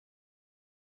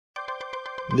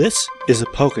This is a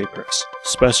PokePress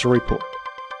Special Report.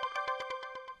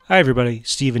 Hi everybody,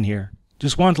 Steven here.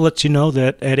 Just wanted to let you know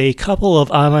that at a couple of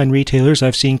online retailers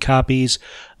I've seen copies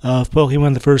of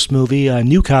Pokemon the First Movie,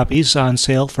 new copies on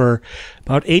sale for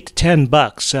about $8 to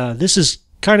 $10. This is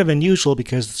kind of unusual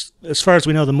because as far as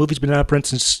we know the movie's been out of print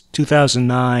since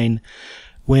 2009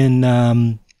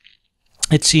 when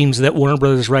it seems that Warner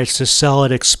Brothers' rights to sell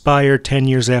it expired 10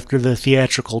 years after the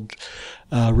theatrical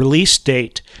release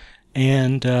date.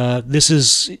 And this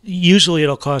is usually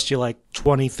it'll cost you like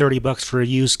 $20-$30 for a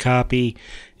used copy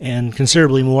and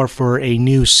considerably more for a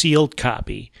new sealed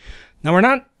copy. Now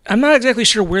I'm not exactly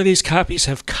sure where these copies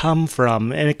have come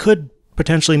from, and it could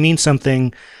potentially mean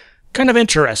something kind of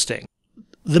interesting.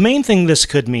 The main thing this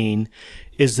could mean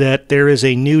is that there is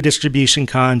a new distribution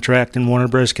contract and Warner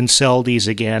Bros. Can sell these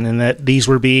again, and that these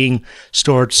were being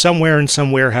stored somewhere in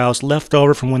some warehouse left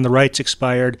over from when the rights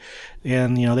expired,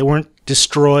 and they weren't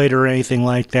destroyed or anything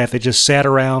like that. They just sat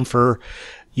around for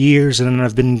years and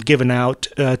have been given out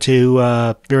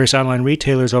to various online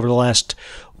retailers over the last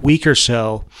week or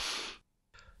so.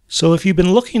 So if you've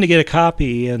been looking to get a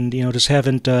copy and just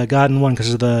haven't gotten one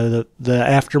because of the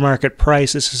aftermarket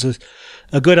price, this is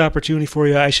a good opportunity for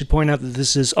you. I should point out that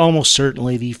this is almost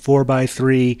certainly the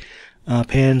 4x3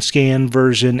 pan scan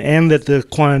version, and that the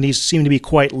quantities seem to be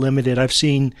quite limited. I've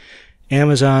seen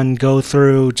Amazon go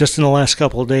through, just in the last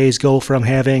couple of days, go from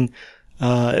having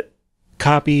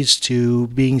copies to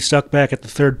being stuck back at the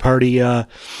third-party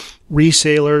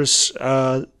resellers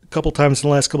a couple times in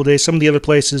the last couple of days. Some of the other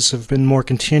places have been more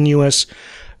continuous,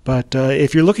 but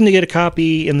if you're looking to get a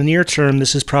copy in the near term,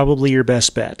 this is probably your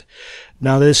best bet.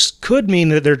 Now, this could mean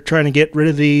that they're trying to get rid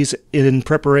of these in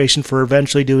preparation for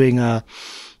eventually doing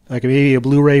maybe a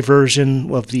Blu-ray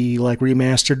version of the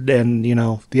remastered and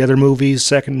the other movies,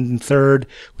 second and third,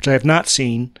 which I have not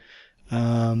seen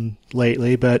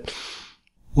lately, but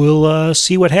we'll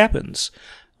see what happens.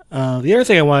 The other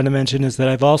thing I wanted to mention is that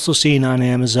I've also seen on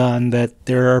Amazon that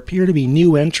there appear to be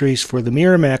new entries for the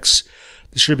Miramax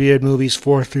distributed movies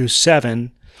 4 through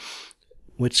 7,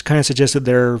 which kind of suggests that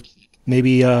they're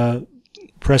maybe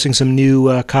pressing some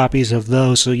new copies of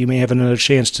those, so you may have another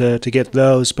chance to get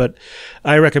those. But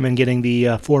I recommend getting the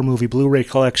 4-movie Blu-ray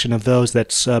collection of those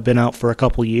that's been out for a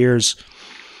couple years.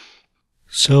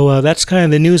 So that's kind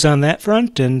of the news on that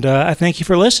front, and I thank you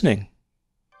for listening.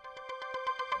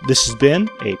 This has been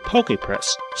a PokePress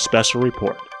Special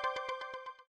Report.